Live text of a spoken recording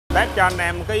Test cho anh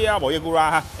em cái bộ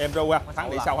Yakura ha, em ru ha,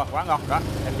 thắng đi sâu ha, quá ngon đó.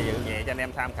 Em chỉ nhẹ cho anh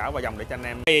em tham khảo và dòng để cho anh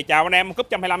em. Thì chào anh em, cúp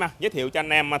 125 ha, giới thiệu cho anh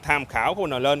em tham khảo của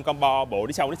mình lên combo bộ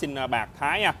đi sâu NISSIN bạc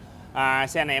Thái nha.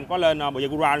 Xe này em có lên bộ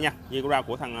Yakura luôn nha, Yakura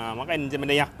của thằng mắc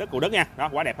CHEMA ha, đất của đất nha, đó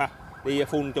quá đẹp ha, đi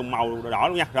full trùng màu đỏ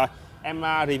luôn nha. Rồi em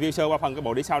review sơ qua phần cái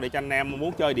bộ đĩa sau để cho anh em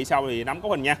muốn chơi đĩa sau thì nắm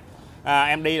cấu hình nha.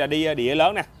 Em đi là đi đĩa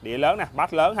lớn nè,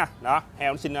 bass lớn ha, đó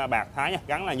heo NISSIN bạc Thái nha,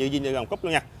 gắn là như zin dòng cúp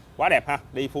luôn nha, quá đẹp ha,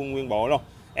 đi full nguyên bộ luôn.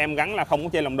 Em gắn là không có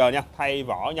trên lồng đời nha, thay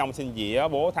vỏ nhông xin dĩa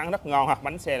bố thắng rất ngon ha,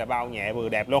 bánh xe là bao nhẹ vừa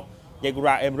đẹp luôn.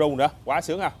 Yakura em ru nữa, quá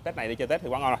sướng ha. Tết này đi chơi Tết thì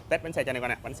quá ngon rồi. Test bánh xe cho anh em coi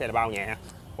nè, bánh xe là bao nhẹ ha,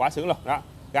 quá sướng luôn đó.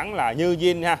 Gắn là như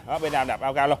zin ha, đó pedal đạp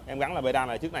ao cao luôn. Em gắn là pedal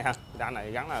này trước này ha, pedal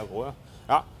này gắn là của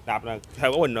đó, đạp là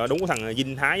theo cấu hình đúng của thằng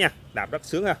zin Thái nha, đạp rất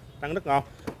sướng ha, thắng rất ngon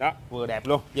đó, vừa đẹp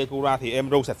luôn. Yakura thì em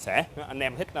ru sạch sẽ đó. Anh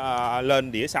em thích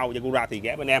lên đĩa sau Yakura thì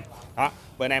ghé bên em đó.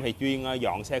 Bên em thì chuyên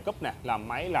dọn xe cúp nè, làm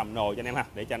máy làm nồi cho anh em ha,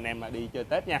 để cho anh em đi chơi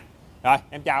Tết nha. Rồi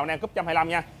em chào anh em cúp 125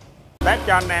 nha. Test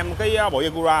cho anh em cái bộ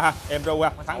Yakura ha, em ru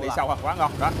ha, thắng đi sâu ha, quá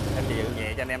ngon đó. Em chỉ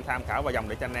nhẹ cho anh em tham khảo và dòng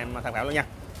để cho anh em tham khảo luôn nha.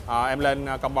 Em lên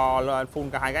combo lên full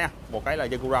cả hai cái nha, một cái là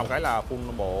Yakura, một cái là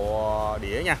full bộ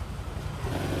đĩa nha.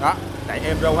 Đó chạy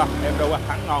em ru ha,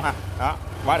 thắng ngon ha, đó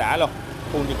quá đã luôn.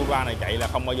 Full Yakura này chạy là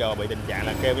không bao giờ bị tình trạng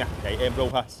là kêu nha, chạy em ru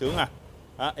ha, sướng ha,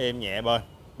 đó êm nhẹ bền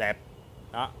đẹp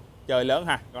đó, chơi lớn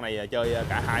ha. Con này chơi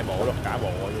cả hai bộ luôn, cả bộ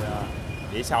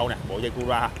đĩa sau nè, bộ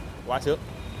Yakura ha, quá sướng.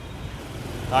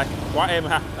 Rồi quá êm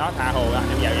ha, đó tha hồ ha.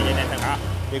 Em vào cho anh em tham khảo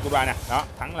Yakura nè, đó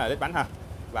thắng là đít bánh ha,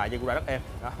 và Yakura rất êm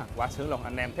đó, quá sướng luôn.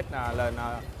 Anh em thích lên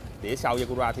đĩa sau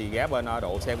Yakura thì ghé bên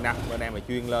độ xem nè, bên em là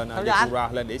chuyên lên Yakura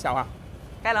lên đĩa sau ha.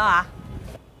 Cái nữa hả?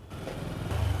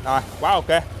 Rồi quá ok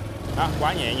đó,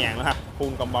 quá nhẹ nhàng luôn ha,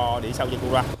 full combo đĩa sau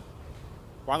Yakura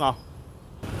quá ngon.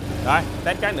 Rồi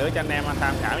test cái nữa cho anh em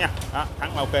tham khảo nha, đó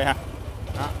thắng ok ha,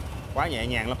 đó quá nhẹ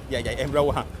nhàng luôn. Giờ vậy em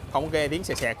ru ha, không có nghe tiếng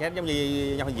xẹt xẹt hết giống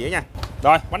như nhau dĩa nha.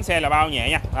 Rồi bánh xe là bao nhẹ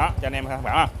nha, đó cho anh em tham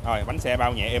khảo ha. Rồi bánh xe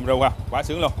bao nhẹ em ru ha, quá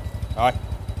sướng luôn.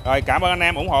 Rồi cảm ơn anh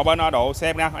em ủng hộ bên độ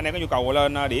xem nha. Anh em có nhu cầu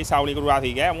lên đĩa sau Yakura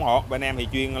thì ghé ủng hộ bên em thì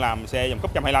chuyên làm xe dòng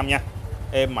cúp 125 nha,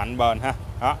 êm mạnh bền ha,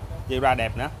 đó Yakura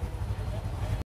đẹp nữa.